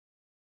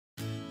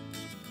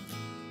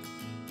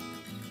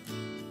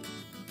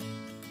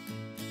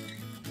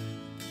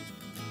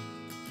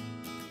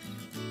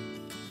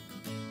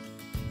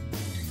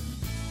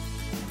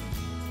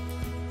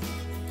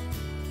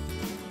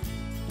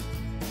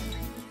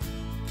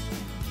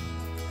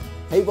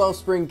Hey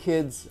Wellspring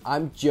kids,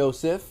 I'm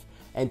Joseph,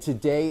 and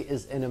today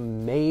is an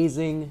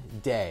amazing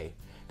day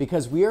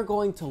because we are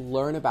going to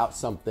learn about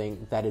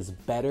something that is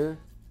better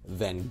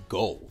than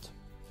gold.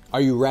 Are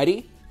you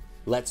ready?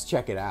 Let's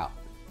check it out.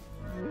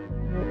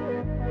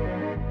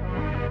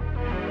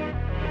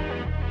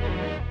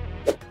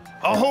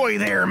 Ahoy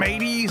there,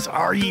 mateys!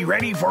 Are ye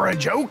ready for a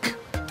joke?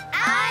 Aye,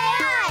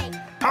 aye!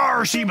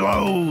 Ar she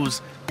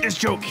blows! This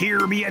joke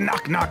here be a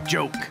knock-knock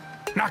joke.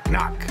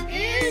 Knock-knock.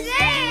 Who's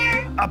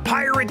there? A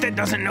pirate that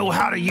doesn't know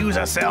how to use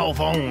a cell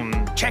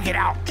phone. Check it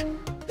out.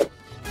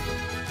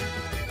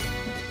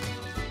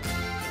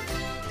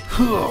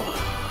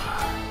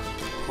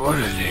 What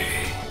a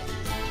day.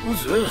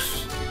 What's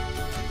this?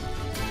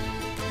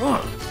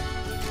 Huh?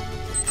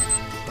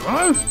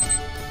 Huh?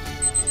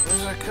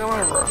 Where's that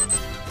coming from?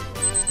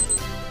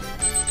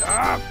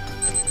 Stop!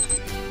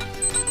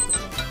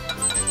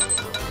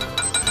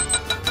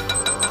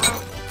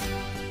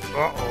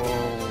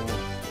 Uh-oh.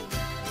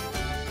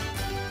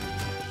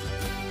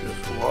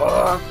 Just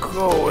walk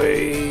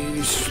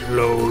away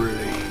slowly.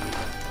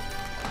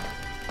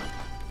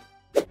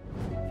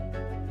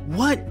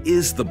 What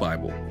is the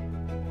Bible?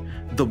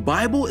 The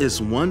Bible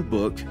is one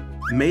book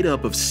made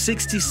up of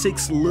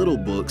 66 little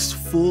books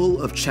full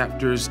of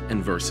chapters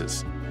and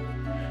verses.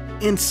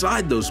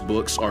 Inside those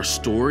books are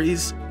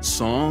stories,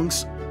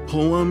 songs,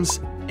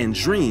 poems, and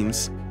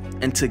dreams,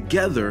 and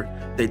together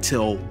they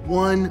tell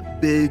one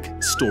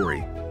big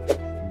story,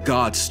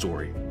 God's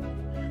story.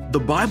 The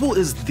Bible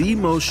is the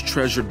most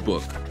treasured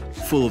book,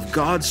 full of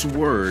God's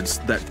words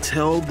that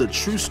tell the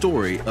true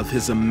story of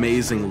His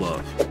amazing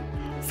love.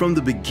 From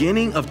the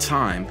beginning of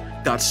time,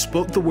 God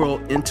spoke the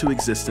world into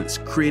existence,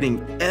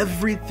 creating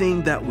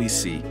everything that we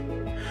see.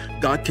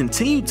 God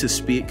continued to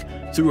speak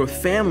through a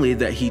family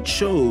that He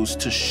chose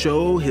to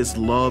show His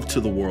love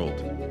to the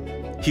world.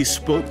 He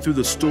spoke through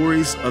the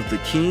stories of the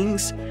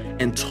kings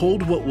and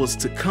told what was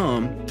to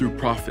come through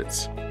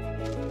prophets.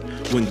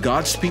 When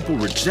God's people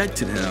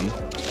rejected Him,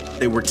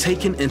 they were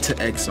taken into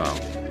exile,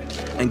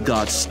 and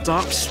God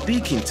stopped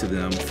speaking to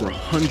them for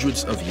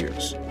hundreds of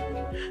years.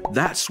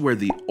 That's where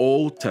the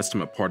Old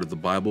Testament part of the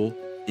Bible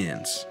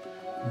ends.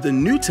 The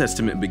New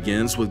Testament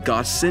begins with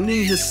God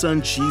sending His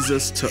Son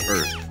Jesus to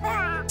earth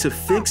to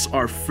fix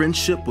our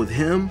friendship with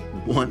Him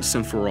once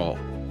and for all.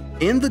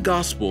 In the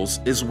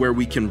Gospels is where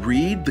we can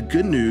read the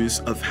good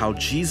news of how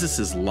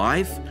Jesus'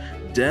 life,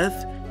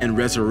 death, and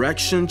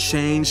resurrection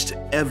changed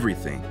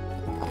everything.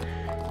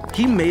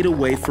 He made a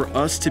way for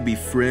us to be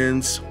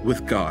friends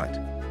with God.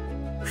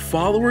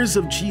 Followers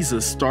of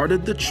Jesus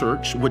started the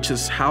church, which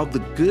is how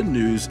the good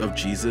news of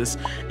Jesus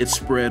is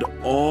spread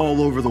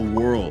all over the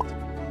world.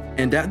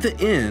 And at the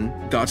end,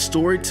 God's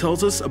story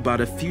tells us about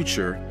a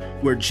future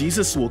where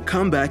Jesus will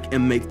come back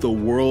and make the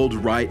world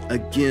right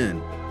again,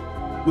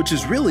 which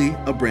is really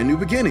a brand new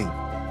beginning.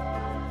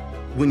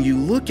 When you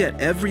look at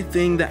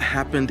everything that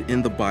happened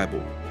in the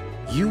Bible,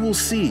 you will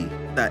see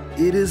that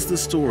it is the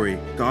story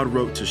God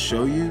wrote to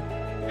show you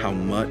how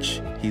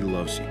much He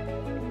loves you.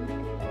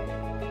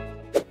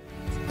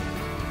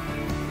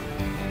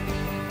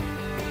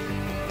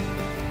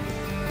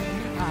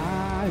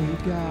 I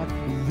got a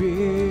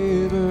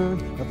river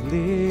of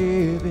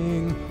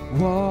living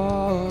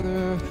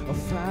water, a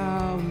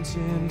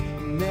fountain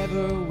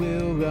never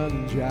will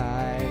run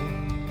dry.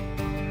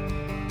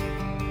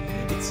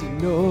 It's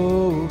an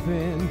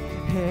open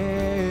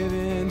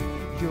heaven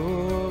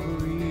you're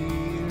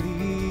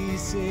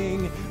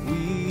releasing.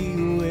 We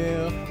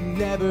will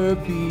never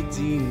be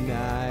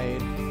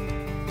denied.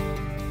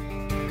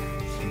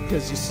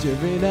 'Cause you're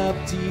stirring up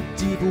deep,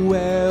 deep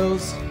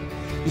wells.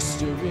 You're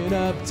stirring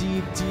up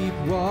deep, deep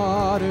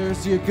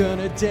waters. You're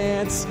gonna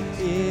dance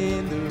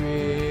in the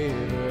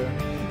river.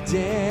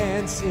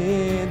 Dance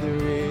in the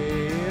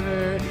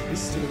river. You're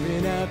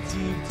stirring up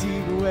deep,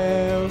 deep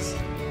wells.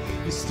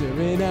 You're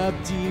stirring up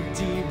deep,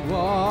 deep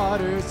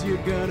waters.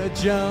 You're gonna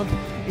jump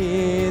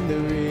in the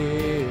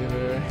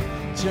river.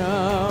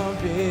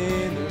 Jump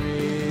in the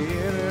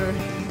river.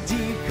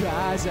 Deep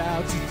cries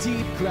out to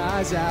deep,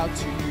 cries out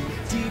to you.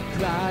 Deep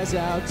cries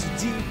out to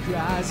deep,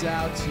 cries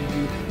out to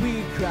you.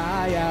 We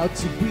cry out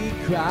to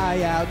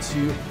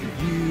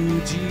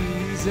you,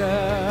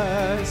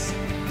 Jesus.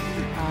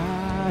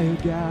 I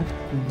got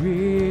a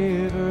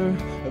river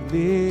of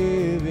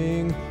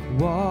living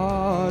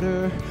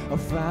water, a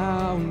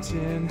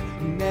fountain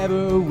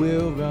never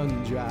will run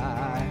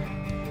dry.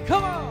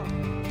 Come on!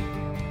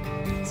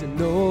 It's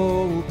an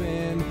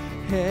open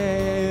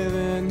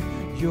heaven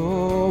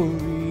you're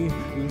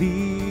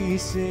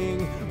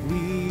releasing.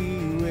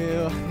 We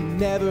will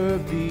never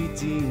be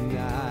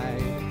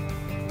denied.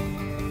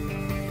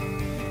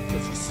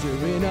 'Cause you're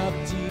stirring up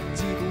deep,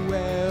 deep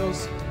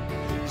wells.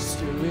 You're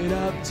stirring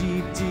up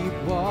deep, deep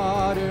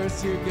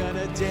waters. You're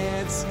gonna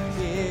dance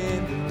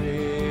in the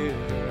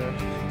river.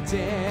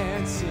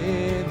 Dance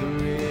in the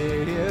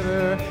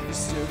river. You're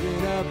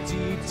stirring up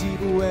deep,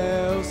 deep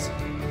wells.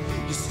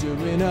 You're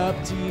stirring up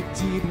deep,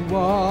 deep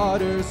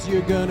waters.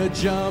 You're gonna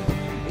jump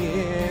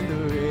in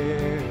the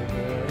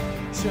river.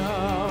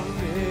 Jump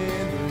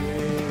in the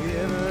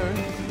river.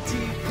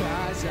 Deep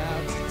cries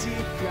out to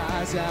deep,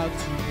 cries out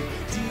to you.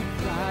 Deep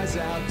cries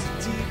out to,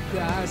 deep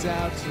cries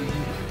out to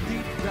you.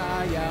 Deep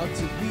cry out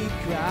to, we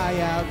cry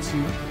out to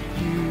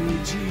you,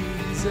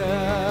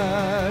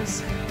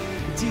 Jesus.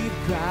 Deep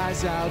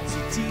cries out to,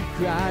 deep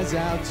cries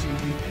out to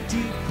you.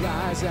 Deep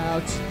cries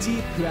out to,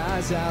 deep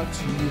cries out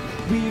to you.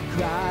 We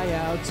cry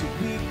out to,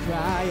 we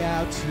cry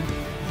out to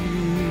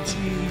you,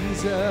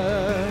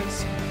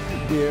 Jesus.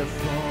 We're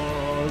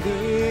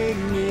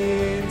falling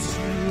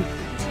into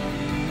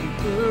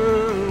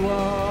deeper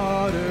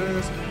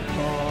waters,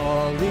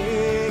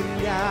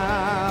 calling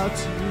out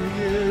to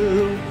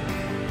you.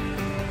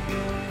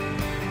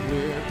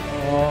 We're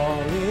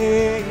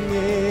calling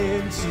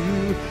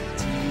into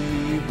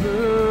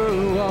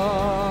deeper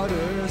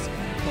waters,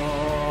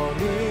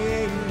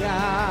 calling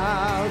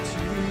out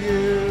to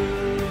you.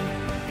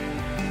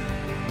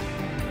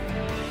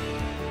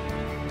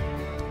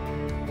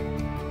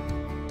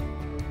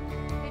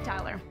 Hey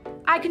Tyler,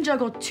 I can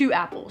juggle 2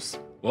 apples.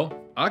 Well,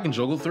 I can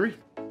juggle 3.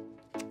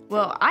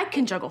 Well, I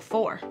can juggle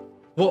 4.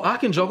 Well, I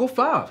can juggle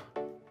 5.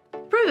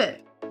 Prove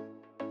it.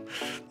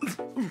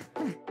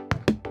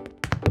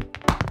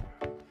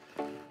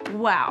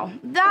 Wow,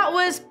 that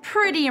was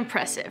pretty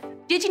impressive.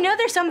 Did you know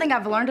there's something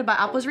I've learned about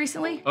apples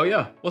recently? Oh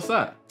yeah, what's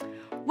that?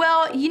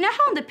 Well, you know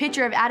how in the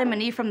picture of Adam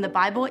and Eve from the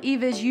Bible,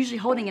 Eve is usually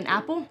holding an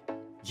apple?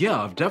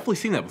 Yeah, I've definitely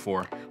seen that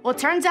before. Well, it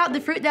turns out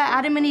the fruit that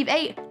Adam and Eve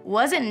ate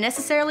wasn't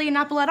necessarily an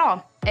apple at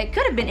all. It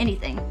could have been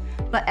anything,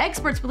 but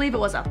experts believe it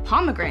was a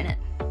pomegranate.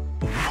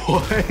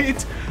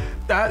 What?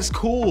 That's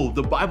cool.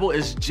 The Bible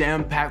is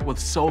jam-packed with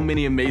so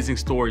many amazing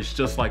stories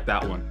just like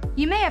that one.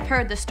 You may have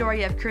heard the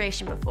story of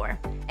creation before,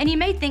 and you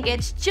may think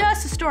it's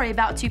just a story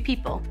about 2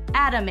 people,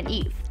 Adam and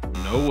Eve.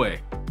 No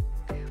way.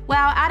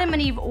 While Adam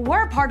and Eve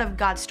were part of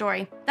God's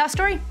story, that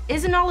story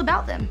isn't all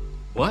about them.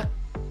 What?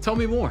 Tell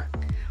me more.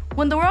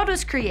 When the world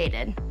was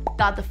created,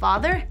 God the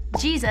Father,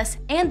 Jesus,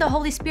 and the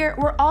Holy Spirit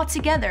were all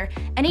together,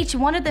 and each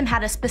one of them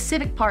had a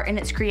specific part in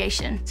its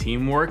creation.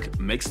 Teamwork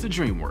makes the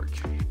dream work.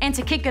 And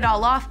to kick it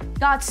all off,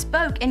 God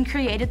spoke and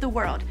created the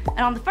world.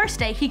 And on the first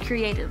day, he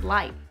created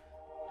light.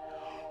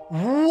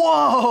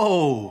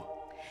 Whoa!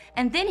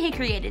 And then he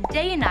created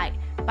day and night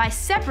by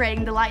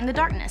separating the light and the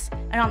darkness.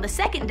 And on the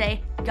second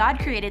day, God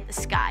created the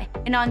sky.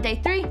 And on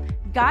day 3,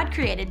 God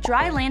created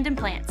dry land and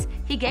plants.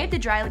 He gave the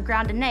dry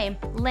ground a name,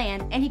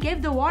 land, and he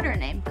gave the water a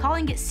name,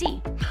 calling it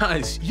sea.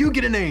 Nice, you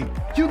get a name,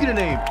 you get a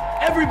name.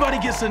 Everybody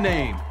gets a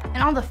name.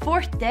 And on the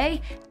 4th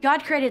day,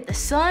 God created the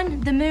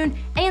sun, the moon,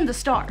 and the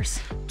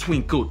stars.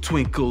 Twinkle,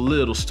 twinkle,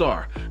 little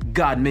star,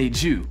 God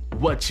made you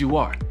what you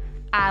are.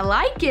 I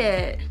like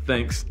it.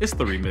 Thanks, it's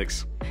the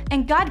remix.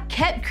 And God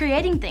kept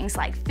creating things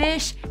like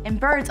fish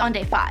and birds on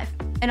day 5.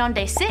 And on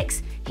day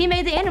 6, he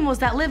made the animals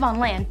that live on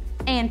land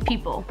and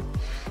people.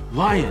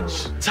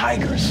 Lions,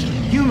 tigers,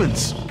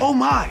 humans, oh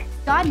my!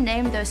 God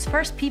named those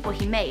first people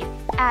he made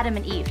Adam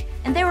and Eve,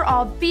 and they were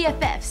all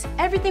BFFs.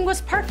 Everything was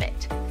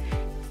perfect.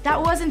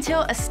 That was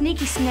until a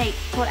sneaky snake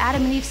told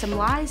Adam and Eve some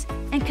lies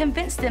and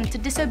convinced them to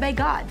disobey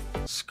God.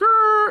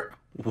 Skirt!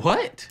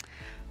 What?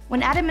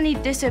 When Adam and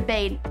Eve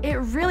disobeyed, it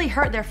really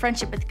hurt their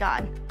friendship with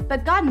God.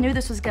 But God knew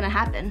this was gonna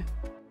happen.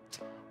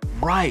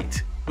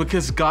 Right,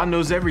 because God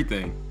knows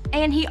everything.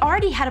 And he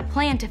already had a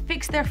plan to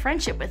fix their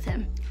friendship with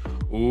him.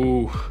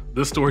 Ooh,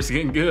 this story's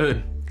getting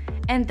good.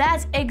 And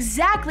that's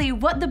exactly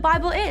what the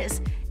Bible is.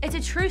 It's a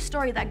true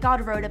story that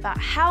God wrote about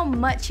how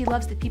much he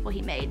loves the people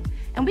he made.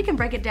 And we can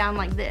break it down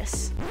like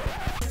this.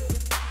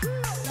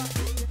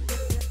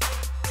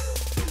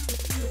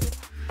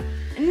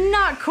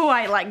 Not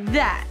quite like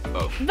that,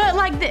 but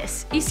like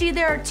this. You see,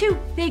 there are 2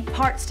 big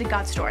parts to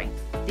God's story,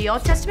 the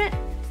Old Testament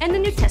and the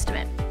New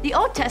Testament. The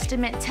Old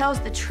Testament tells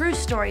the true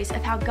stories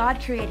of how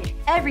God created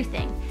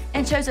everything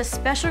and chose a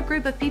special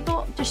group of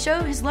people to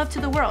show his love to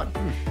the world.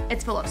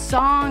 It's full of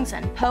songs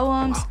and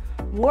poems,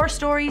 war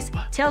stories,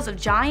 tales of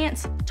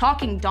giants,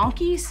 talking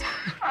donkeys,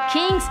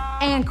 kings,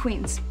 and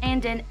queens.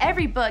 And in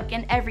every book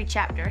and every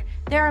chapter,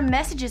 there are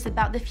messages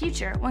about the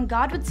future when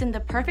God would send the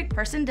perfect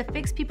person to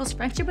fix people's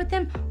friendship with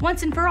him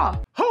once and for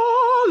all.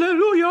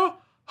 Hallelujah!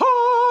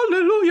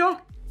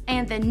 Hallelujah!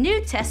 And the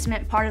New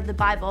Testament part of the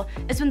Bible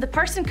is when the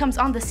person comes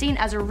on the scene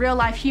as a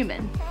real-life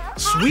human.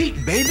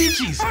 Sweet baby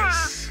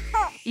Jesus!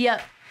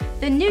 Yep.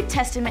 The New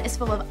Testament is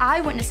full of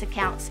eyewitness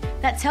accounts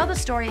that tell the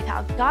story of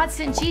how God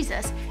sent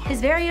Jesus,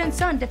 his very own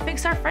son, to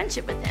fix our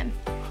friendship with him.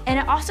 And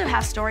it also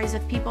has stories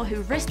of people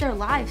who risked their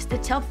lives to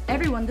tell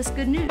everyone this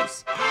good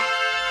news.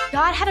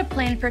 God had a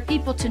plan for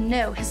people to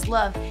know his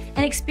love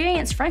and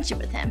experience friendship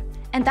with him.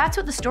 And that's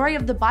what the story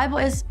of the Bible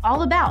is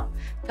all about.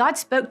 God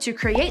spoke to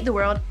create the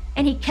world,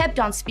 and he kept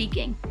on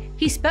speaking.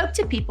 He spoke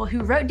to people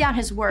who wrote down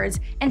his words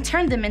and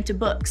turned them into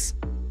books.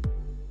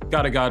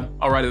 Got it, God.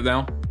 I'll write it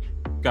down.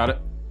 Got it.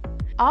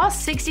 All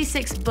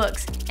 66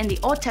 books in the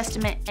Old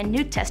Testament and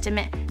New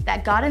Testament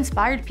that God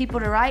inspired people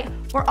to write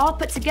were all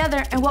put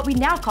together in what we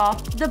now call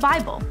the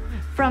Bible.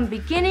 From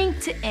beginning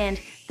to end,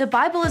 the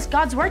Bible is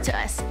God's word to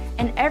us,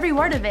 and every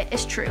word of it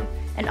is true,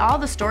 and all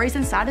the stories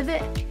inside of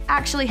it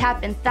actually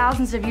happened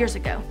thousands of years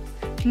ago.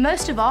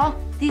 Most of all,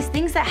 these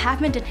things that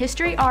happened in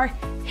history are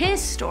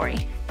his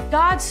story,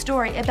 God's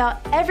story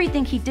about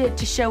everything He did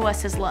to show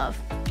us His love.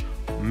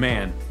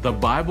 Man, the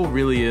Bible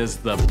really is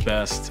the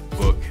best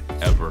book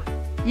ever.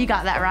 You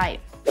got that right.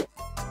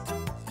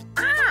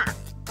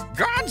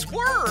 God's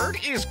Word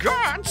is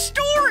God's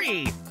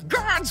story.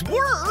 God's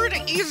Word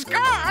is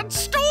God's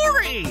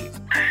story.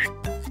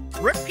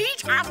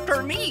 Repeat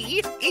after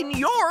me in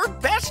your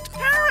best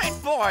parrot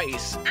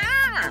voice.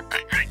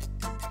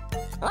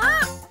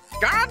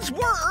 God's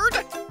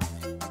Word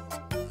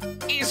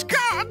is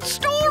God's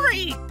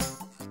story.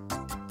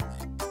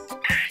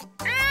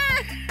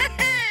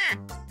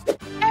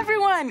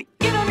 Everyone,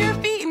 get on your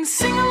feet and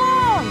sing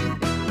along.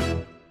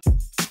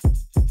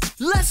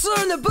 Let's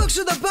learn the books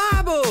of the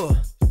Bible.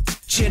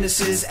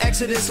 Genesis,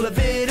 Exodus,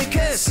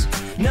 Leviticus,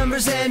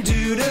 Numbers and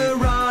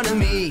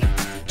Deuteronomy,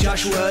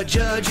 Joshua,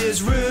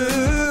 Judges,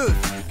 Ruth,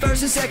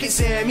 1st and 2nd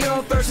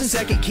Samuel, 1st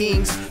and 2nd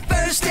Kings,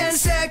 1st and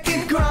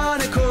 2nd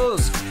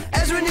Chronicles,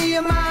 Ezra,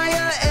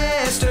 Nehemiah,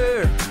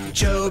 Esther,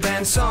 Job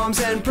and Psalms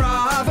and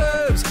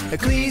Proverbs,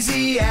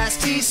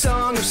 Ecclesiastes,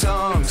 Song of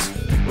Songs.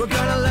 We're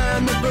gonna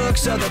learn the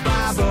books of the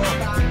Bible.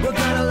 We're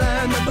gonna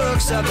learn the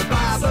books of the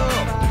Bible.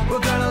 We're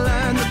gonna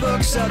learn the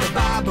books of the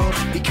Bible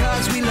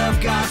because we love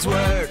God's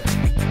Word.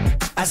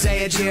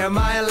 Isaiah,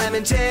 Jeremiah,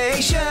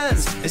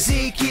 Lamentations,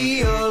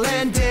 Ezekiel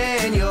and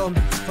Daniel,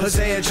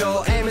 Hosea,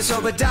 Joel, Amos,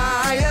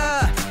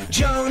 Obadiah,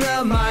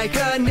 Jonah,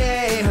 Micah,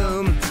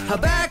 Nahum,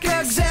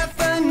 Habakkuk,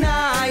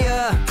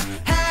 Zephaniah,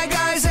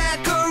 Haggai,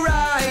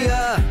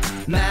 Zechariah,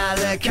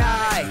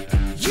 Malachi.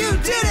 You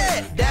did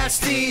it! That's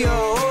the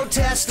Old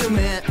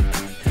Testament.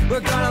 We're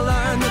gonna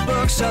learn the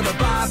books of the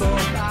Bible.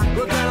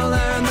 We're gonna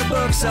learn the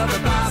books of the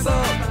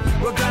Bible.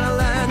 We're gonna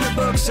learn the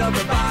books of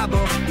the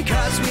Bible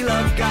because we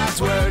love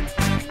God's Word.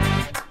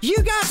 You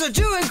guys are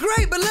doing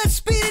great, but let's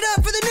speed it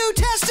up for the New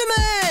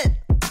Testament.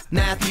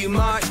 Matthew,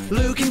 Mark,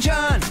 Luke, and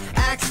John,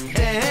 Acts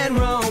and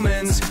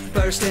Romans,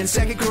 1st and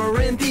 2nd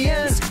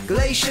Corinthians,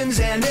 Galatians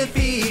and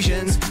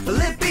Ephesians,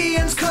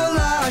 Philippians,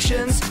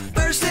 Colossians,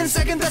 1st and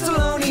 2nd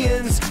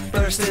Thessalonians,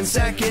 1st and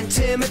 2nd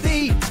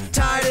Timothy,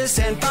 Titus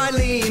and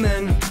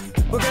Philemon.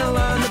 We're gonna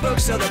learn the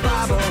books of the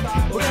Bible.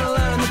 We're gonna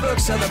learn the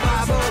books of the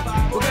Bible.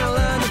 We're gonna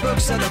learn the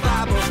books of the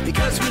Bible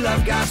because we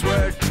love God's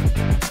Word.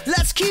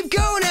 Let's keep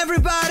going,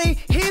 everybody.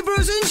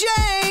 Hebrews and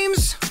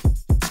James.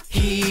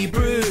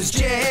 Hebrews,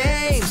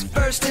 James,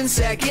 1st and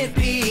 2nd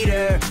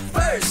Peter,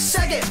 1st,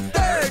 2nd,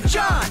 3rd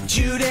John,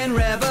 Jude and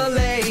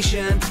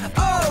Revelation.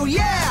 Oh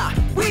yeah,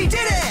 we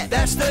did it!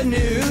 That's the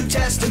New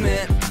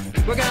Testament.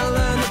 We're gonna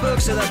learn the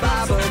books of the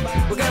Bible.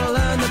 We're gonna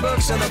learn the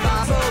books of the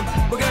Bible.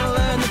 We're gonna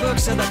learn the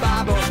books of the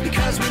Bible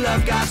because we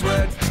love God's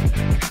Word.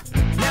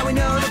 Now we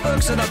know the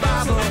books of the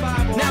Bible.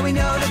 Now we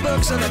know the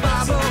books of the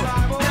Bible.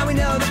 Now we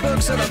know the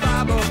books of the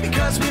Bible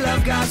because we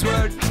love God's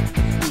Word.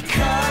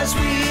 Because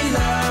we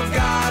love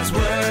God's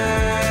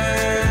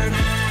Word.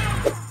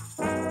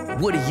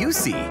 What do you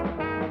see?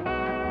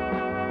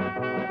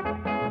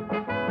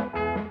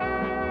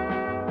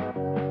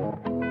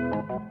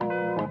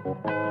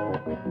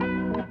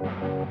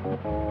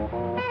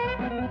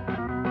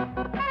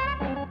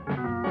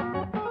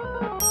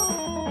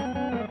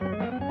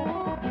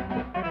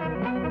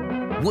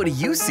 What do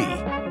you see?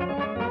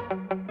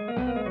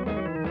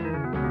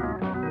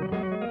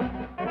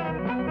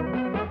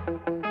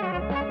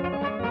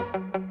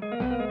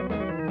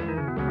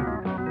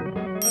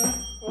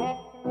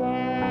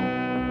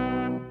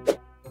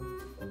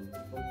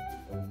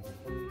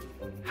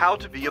 How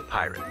to be a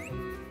pirate.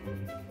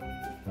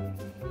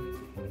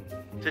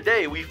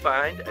 Today we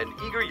find an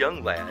eager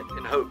young lad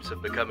in hopes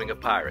of becoming a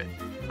pirate.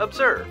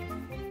 Observe.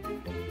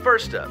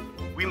 First up,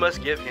 we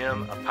must give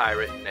him a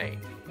pirate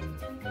name.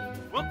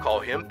 We'll call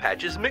him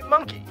Patches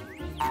McMonkey.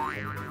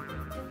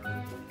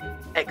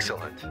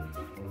 Excellent.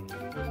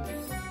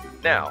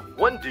 Now,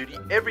 one duty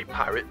every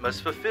pirate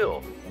must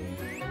fulfill: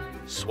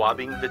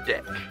 swabbing the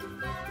deck.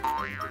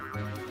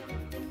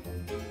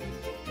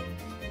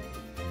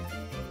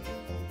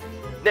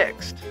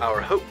 Next,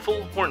 our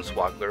hopeful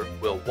hornswoggler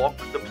will walk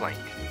the plank.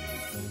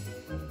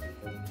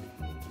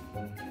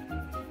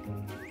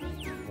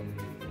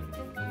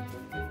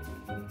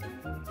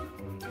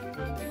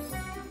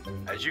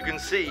 As you can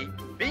see,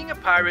 being a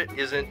pirate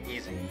isn't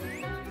easy.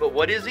 But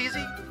what is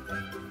easy?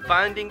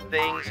 Finding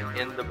things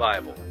in the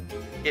Bible.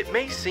 It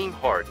may seem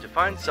hard to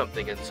find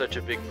something in such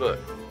a big book.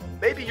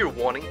 Maybe you're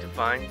wanting to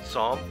find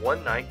Psalm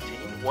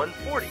 119,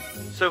 140.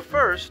 So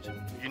first,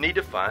 you need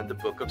to find the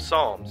book of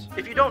Psalms.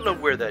 If you don't know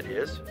where that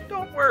is,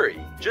 don't worry.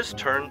 Just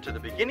turn to the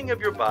beginning of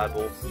your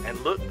Bible and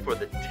look for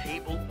the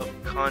table of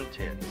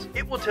contents.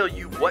 It will tell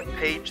you what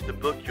page the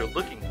book you're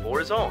looking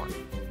for is on.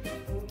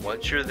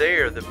 Once you're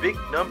there, the big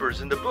numbers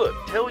in the book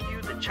tell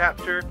you the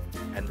chapter,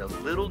 and the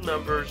little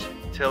numbers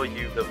tell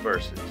you the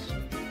verses.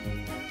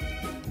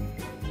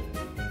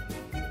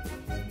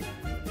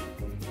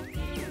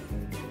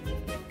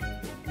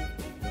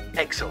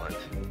 Excellent.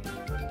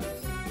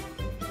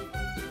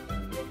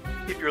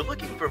 If you're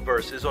looking for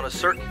verses on a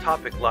certain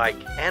topic like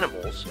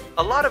animals,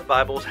 a lot of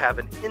Bibles have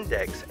an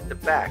index at the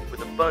back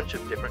with a bunch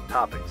of different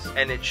topics,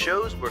 and it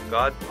shows where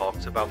God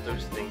talks about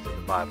those things in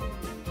the Bible.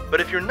 But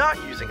if you're not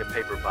using a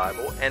paper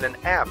Bible and an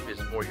app is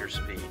more your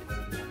speed,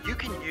 you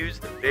can use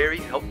the very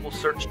helpful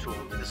search tool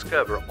to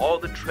discover all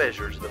the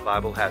treasures the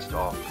Bible has to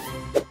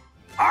offer.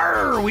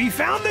 Arr, we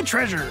found the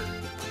treasure.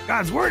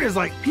 God's word is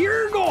like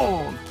pure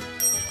gold.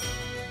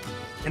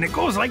 And it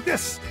goes like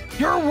this.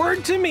 Your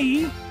word to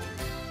me,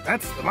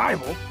 that's the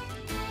Bible.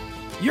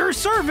 Your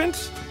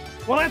servant,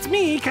 well, that's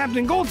me,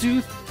 Captain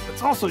Goldtooth.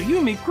 That's also you,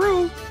 me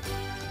crew.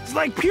 It's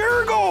like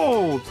pure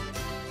gold.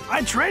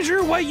 I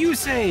treasure what you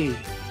say.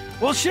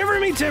 Well, shiver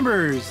me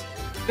timbers.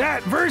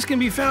 That verse can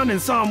be found in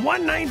Psalm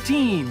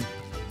 119.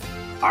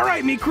 All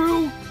right, me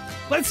crew.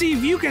 Let's see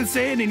if you can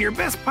say it in your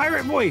best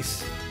pirate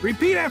voice.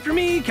 Repeat after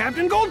me,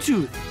 Captain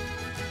Goldtooth.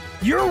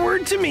 Your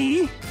word to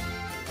me,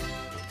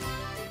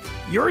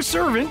 your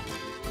servant,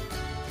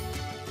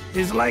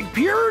 is like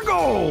pure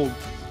gold.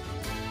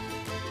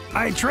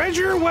 I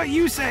treasure what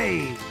you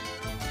say.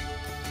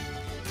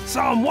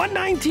 Psalm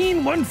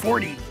 119,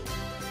 140.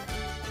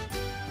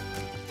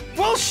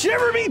 Well,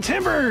 shiver me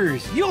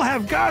timbers! You'll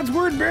have God's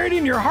word buried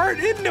in your heart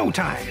in no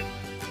time.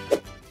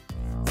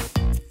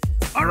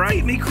 All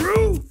right, me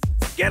crew,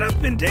 get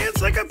up and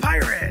dance like a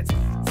pirate.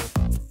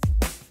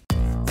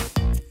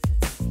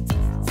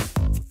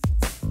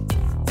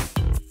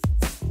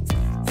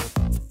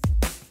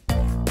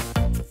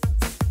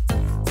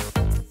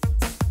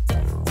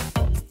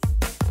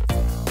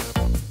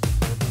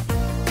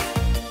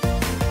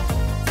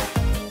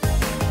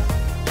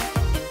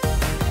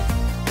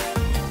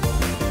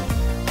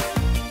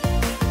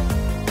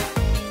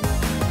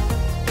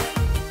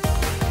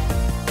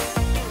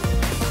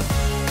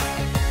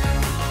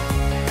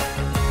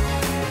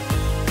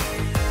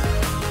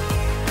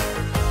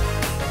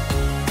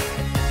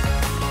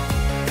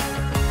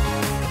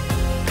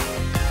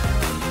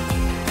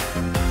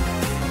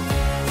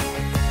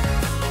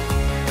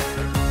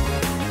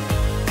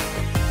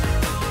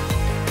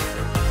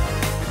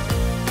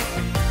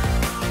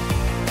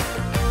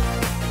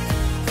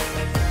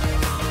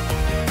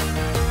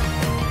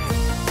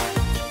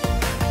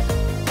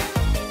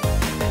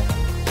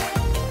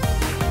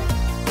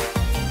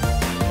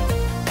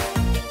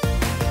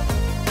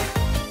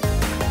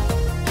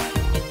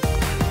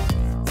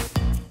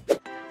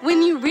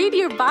 Read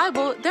your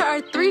Bible, there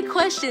are 3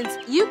 questions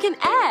you can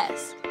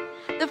ask.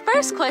 The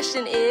first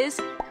question is,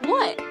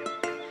 what?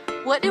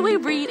 What did we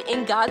read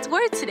in God's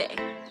Word today?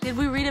 Did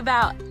we read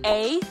about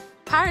A,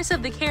 Pirates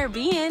of the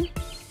Caribbean,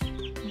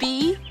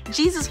 B,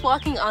 Jesus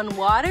walking on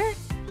water,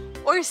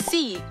 or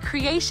C,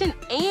 creation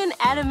and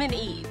Adam and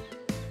Eve?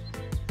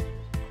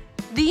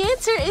 The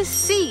answer is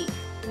C.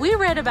 We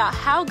read about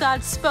how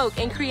God spoke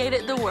and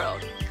created the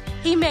world.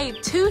 He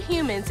made 2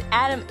 humans,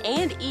 Adam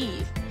and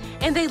Eve,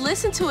 and they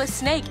listened to a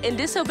snake and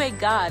disobeyed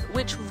God,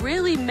 which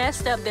really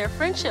messed up their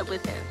friendship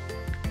with Him.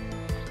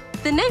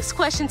 The next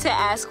question to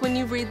ask when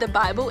you read the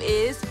Bible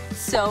is,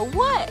 so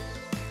what?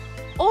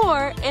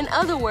 Or, in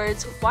other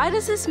words, why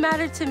does this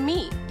matter to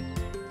me?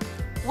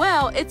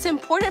 Well, it's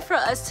important for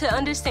us to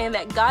understand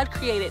that God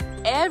created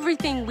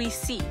everything we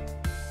see.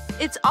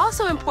 It's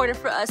also important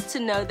for us to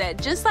know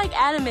that just like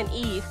Adam and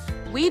Eve,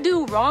 we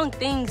do wrong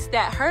things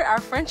that hurt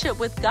our friendship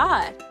with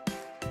God.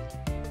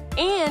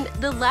 And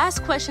the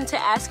last question to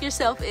ask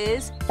yourself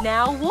is,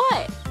 now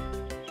what?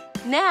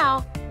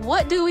 Now,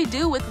 what do we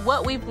do with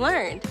what we've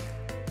learned?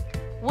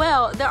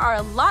 Well, there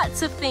are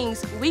lots of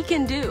things we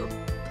can do.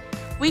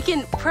 We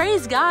can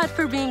praise God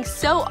for being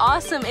so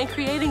awesome and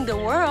creating the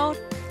world.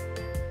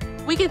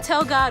 We can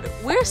tell God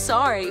we're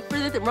sorry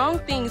for the wrong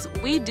things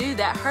we do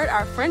that hurt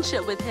our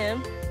friendship with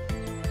Him.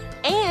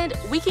 And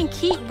we can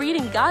keep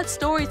reading God's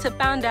story to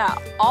find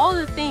out all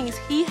the things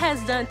He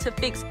has done to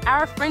fix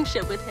our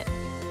friendship with Him.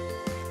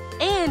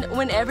 And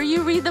whenever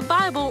you read the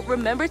Bible,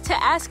 remember to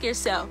ask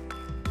yourself,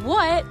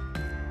 what,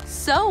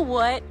 so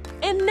what,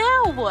 and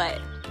now what?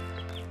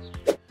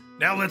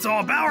 Now let's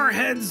all bow our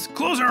heads,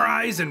 close our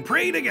eyes, and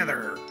pray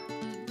together.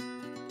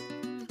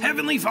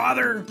 Heavenly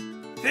Father,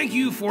 thank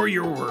you for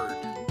your word.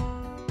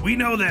 We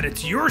know that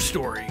it's your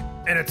story,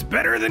 and it's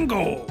better than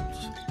gold.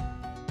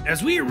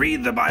 As we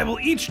read the Bible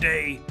each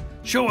day,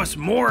 show us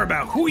more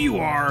about who you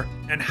are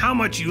and how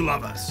much you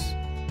love us.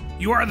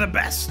 You are the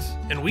best,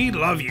 and we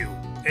love you.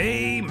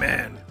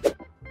 Amen.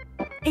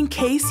 In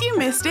case you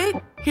missed it,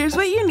 here's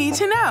what you need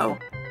to know.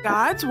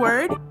 God's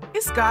word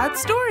is God's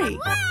story.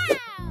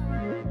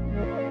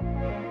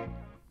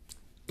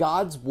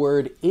 God's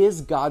word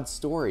is God's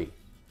story.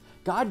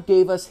 God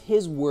gave us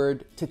His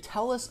word to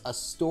tell us a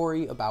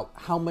story about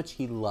how much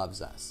He loves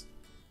us.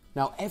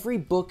 Now, every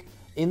book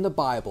in the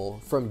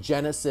Bible, from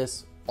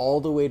Genesis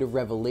all the way to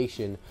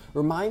Revelation,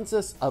 reminds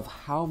us of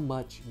how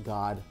much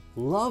God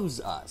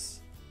loves us.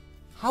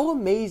 How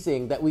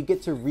amazing that we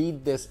get to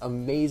read this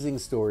amazing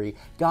story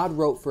God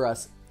wrote for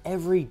us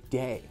every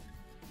day.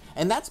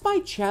 And that's my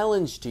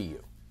challenge to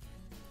you.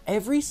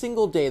 Every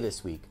single day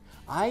this week,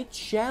 I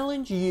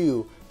challenge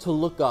you to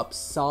look up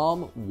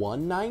Psalm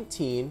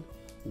 119,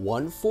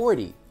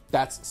 140.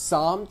 That's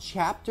Psalm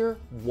chapter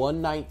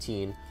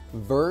 119,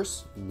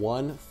 verse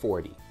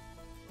 140.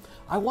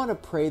 I want to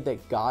pray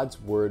that God's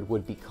word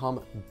would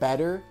become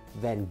better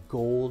than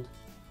gold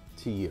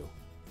to you.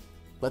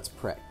 Let's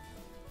pray.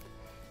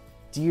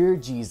 Dear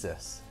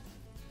Jesus,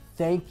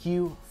 thank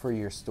you for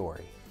your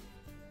story.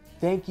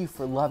 Thank you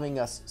for loving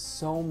us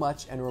so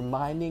much and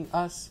reminding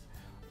us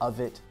of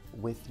it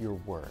with your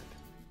word.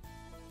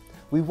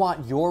 We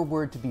want your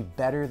word to be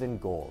better than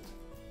gold,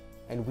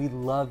 and we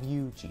love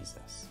you,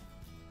 Jesus.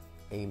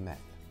 Amen.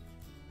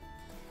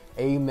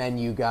 Amen,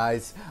 you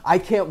guys. I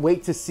can't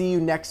wait to see you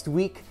next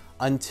week.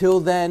 Until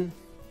then,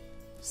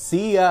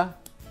 see ya.